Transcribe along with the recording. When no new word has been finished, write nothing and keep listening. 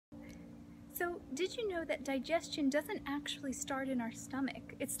So, did you know that digestion doesn't actually start in our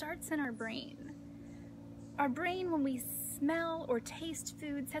stomach? It starts in our brain. Our brain, when we smell or taste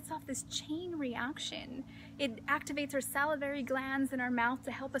food, sets off this chain reaction. It activates our salivary glands in our mouth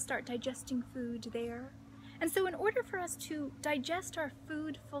to help us start digesting food there. And so in order for us to digest our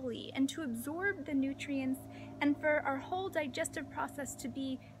food fully and to absorb the nutrients and for our whole digestive process to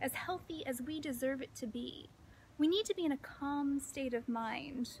be as healthy as we deserve it to be, we need to be in a calm state of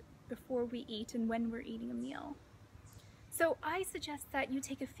mind before we eat and when we're eating a meal. So I suggest that you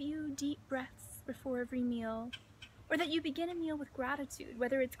take a few deep breaths before every meal, or that you begin a meal with gratitude,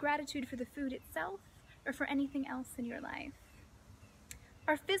 whether it's gratitude for the food itself or for anything else in your life.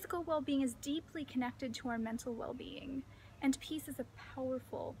 Our physical well-being is deeply connected to our mental well-being, and peace is a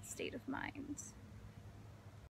powerful state of mind.